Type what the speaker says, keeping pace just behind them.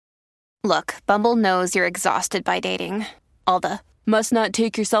Look, Bumble knows you're exhausted by dating. All the must not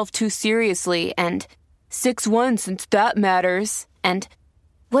take yourself too seriously and 6'1" since that matters. And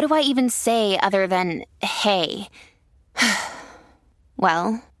what do I even say other than hey?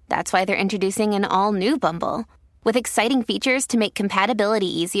 Well, that's why they're introducing an all-new Bumble with exciting features to make compatibility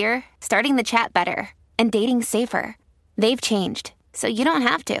easier, starting the chat better, and dating safer. They've changed, so you don't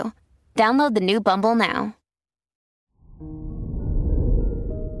have to. Download the new Bumble now.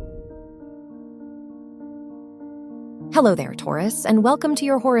 Hello there, Taurus, and welcome to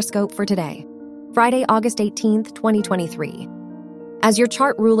your horoscope for today, Friday, August 18th, 2023. As your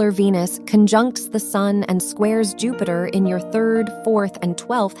chart ruler Venus conjuncts the Sun and squares Jupiter in your 3rd, 4th, and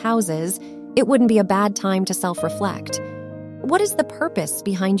 12th houses, it wouldn't be a bad time to self-reflect. What is the purpose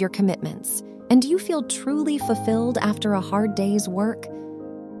behind your commitments? And do you feel truly fulfilled after a hard day's work?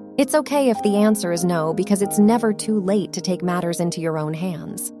 It's okay if the answer is no, because it's never too late to take matters into your own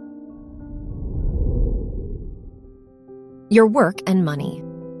hands. Your work and money.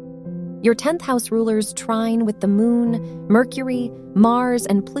 Your 10th house ruler's trine with the Moon, Mercury, Mars,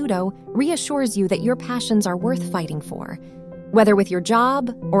 and Pluto reassures you that your passions are worth fighting for. Whether with your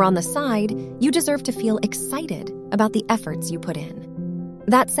job or on the side, you deserve to feel excited about the efforts you put in.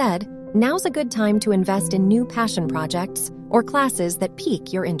 That said, now's a good time to invest in new passion projects or classes that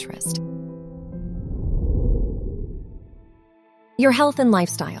pique your interest. Your health and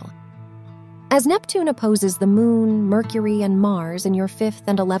lifestyle. As Neptune opposes the Moon, Mercury, and Mars in your 5th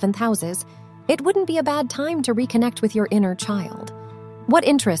and 11th houses, it wouldn't be a bad time to reconnect with your inner child. What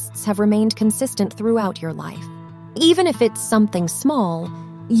interests have remained consistent throughout your life? Even if it's something small,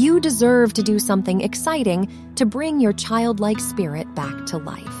 you deserve to do something exciting to bring your childlike spirit back to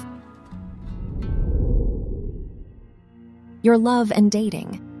life. Your love and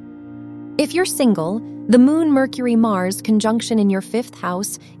dating. If you're single, the Moon-Mercury-Mars conjunction in your 5th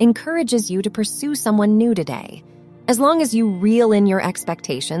house encourages you to pursue someone new today. As long as you reel in your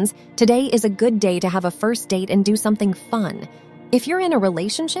expectations, today is a good day to have a first date and do something fun. If you're in a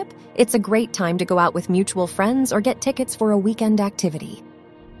relationship, it's a great time to go out with mutual friends or get tickets for a weekend activity.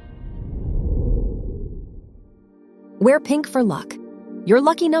 Wear pink for luck. Your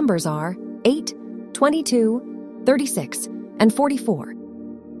lucky numbers are 8, 22, 36, and 44.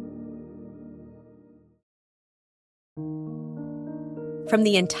 From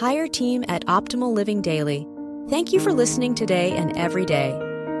the entire team at Optimal Living Daily, thank you for listening today and every day.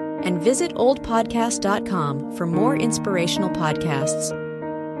 And visit oldpodcast.com for more inspirational podcasts.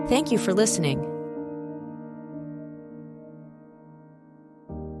 Thank you for listening.